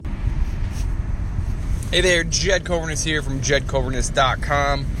Hey there, Jed Coverness here from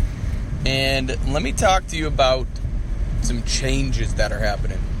JedCoverness.com, and let me talk to you about some changes that are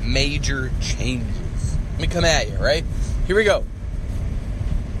happening. Major changes. Let me come at you, right? Here we go.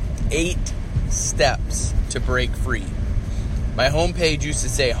 8 steps to break free. My homepage used to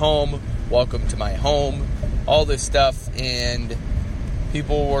say home, welcome to my home, all this stuff, and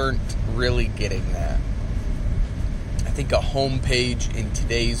people weren't really getting that. I think a homepage in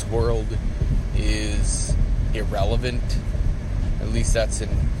today's world is irrelevant. At least that's in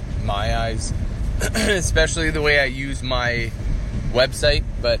my eyes. Especially the way I use my website.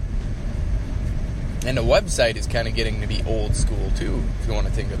 And a website is kind of getting to be old school too, if you want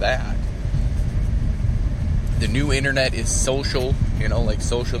to think of that. The new internet is social, like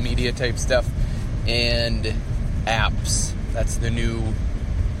social media type stuff, and apps. That's the new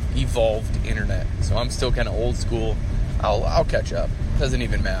evolved internet. So I'm still kind of old school. I'll catch up. Doesn't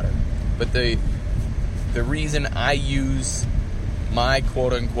even matter. But the reason I use my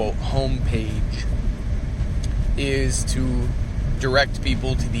quote-unquote homepage is to direct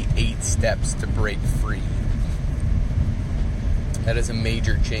people to the 8 steps to break free. That is a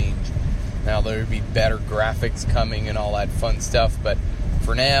major change. Now, there would be better graphics coming and all that fun stuff, but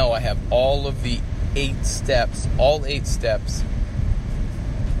for now, I have all of the 8 steps, all 8 steps.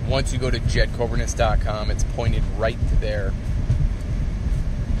 Once you go to JedCoverness.com, it's pointed right to there.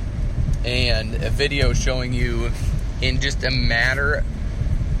 And a video showing you in just a matter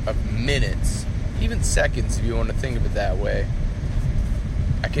of minutes, even seconds if you want to think of it that way,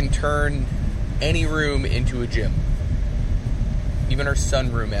 I can turn any room into a gym. Even our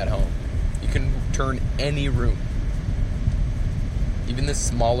sunroom at home. You can turn any room. Even the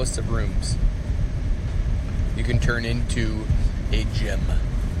smallest of rooms. You can turn into a gym.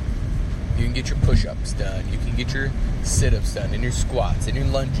 You can get your push-ups done. You can get your sit-ups done, and your squats, and your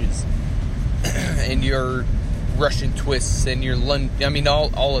lunges, and your Russian twists, and your lunge. I mean,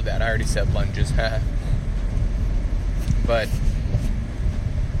 all of that. I already said lunges. But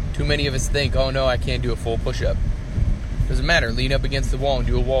too many of us think, oh no, I can't do a full push-up. Doesn't matter. Lean up against the wall and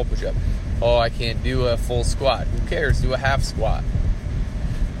do a wall push-up. Oh, I can't do a full squat. Who cares? Do a half squat.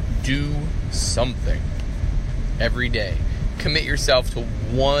 Do something every day. Commit yourself to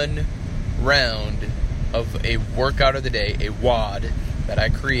one round of a workout of the day, a WOD that I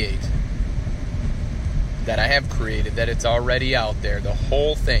create, that I have created, that it's already out there. The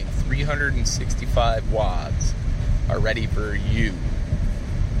whole thing, 365 WODs, are ready for you.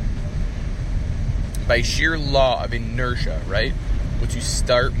 By sheer law of inertia, right? Once you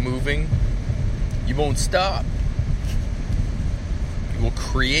start moving, you won't stop. You will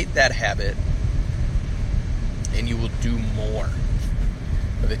create that habit, and you will do more.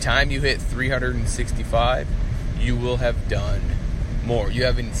 By the time you hit 365, you will have done more. You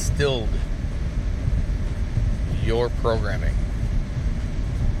have instilled your programming.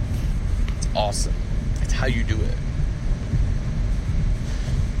 It's awesome. It's how you do it.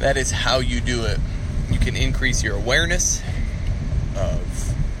 That is how you do it. You can increase your awareness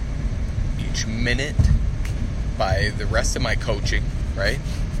of each minute by the rest of my coaching, right?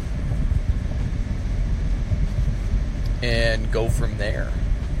 And go from there.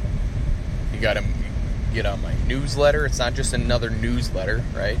 You got to get on my newsletter. It's not just another newsletter,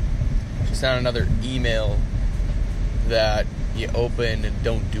 right? It's just not another email that you open and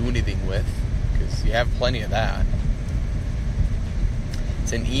don't do anything with, because you have plenty of that.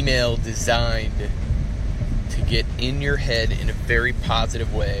 It's an email designed to get in your head in a very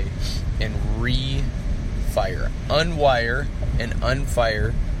positive way and refire, unwire and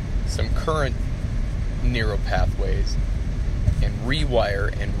unfire some current neural pathways, and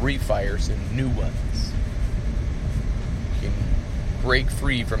rewire and refire some new ones. You can break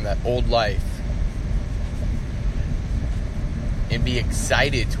free from that old life and be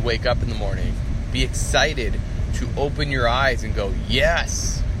excited to wake up in the morning. Be excited to open your eyes and go,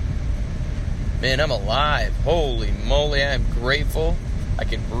 yes, man, I'm alive. Holy moly, I'm grateful. I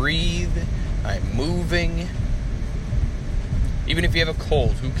can breathe. I'm moving. Even if you have a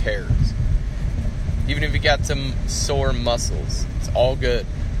cold, who cares? Even if you got some sore muscles, it's all good.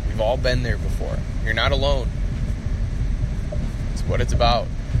 We've all been there before. You're not alone. It's what it's about.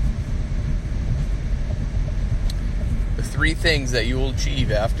 The 3 things that you will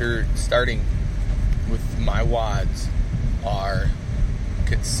achieve after starting with my WODs are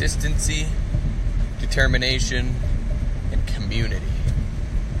consistency, determination, and community.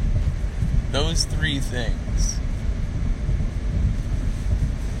 Those 3 things.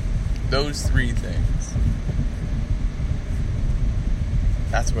 Those 3 things.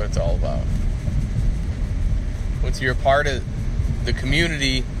 That's what it's all about. Once you're a part of the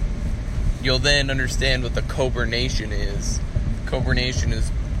community, you'll then understand what the Cobra Nation is. Cobra Nation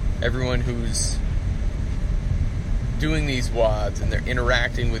is everyone who's doing these WODs, and they're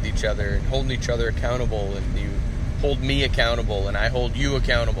interacting with each other and holding each other accountable, and you hold me accountable and I hold you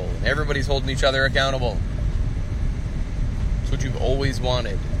accountable, and everybody's holding each other accountable. It's what you've always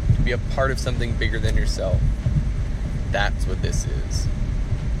wanted, to be a part of something bigger than yourself. That's what this is.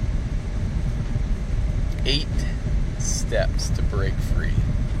 8 steps to break free.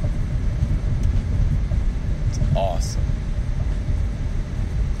 It's awesome.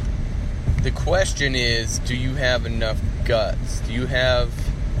 The question is, do you have enough guts? Do you have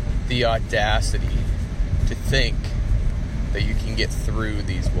the audacity to think that you can get through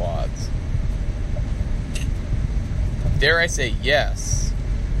these WODs? Dare I say yes,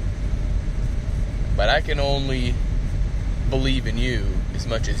 but I can only believe in you as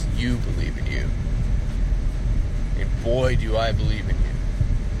much as you believe in you. And boy, do I believe in you.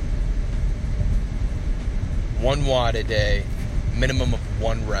 1 WOD a day, minimum of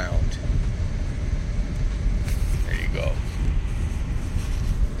 1 round. There you go.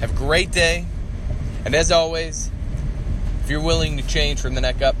 Have a great day. And as always, if you're willing to change from the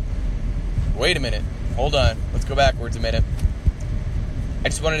neck up, wait a minute. Hold on. Let's go backwards a minute. I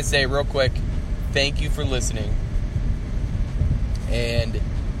just wanted to say real quick, thank you for listening. And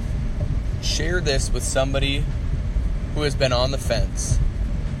share this with somebody who has been on the fence.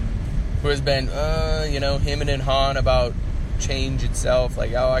 Who has been, hemming and hawing about change itself.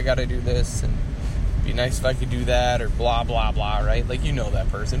 Like, oh, I got to do this, and it'd be nice if I could do that, or blah, blah, blah, right? Like, you know that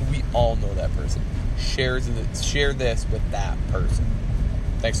person. We all know that person. Share this with that person.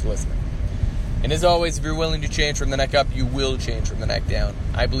 Thanks for listening. And as always, if you're willing to change from the neck up, you will change from the neck down.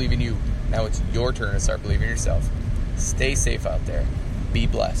 I believe in you. Now it's your turn to start believing in yourself. Stay safe out there. Be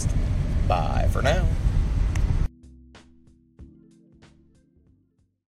blessed. Bye for now.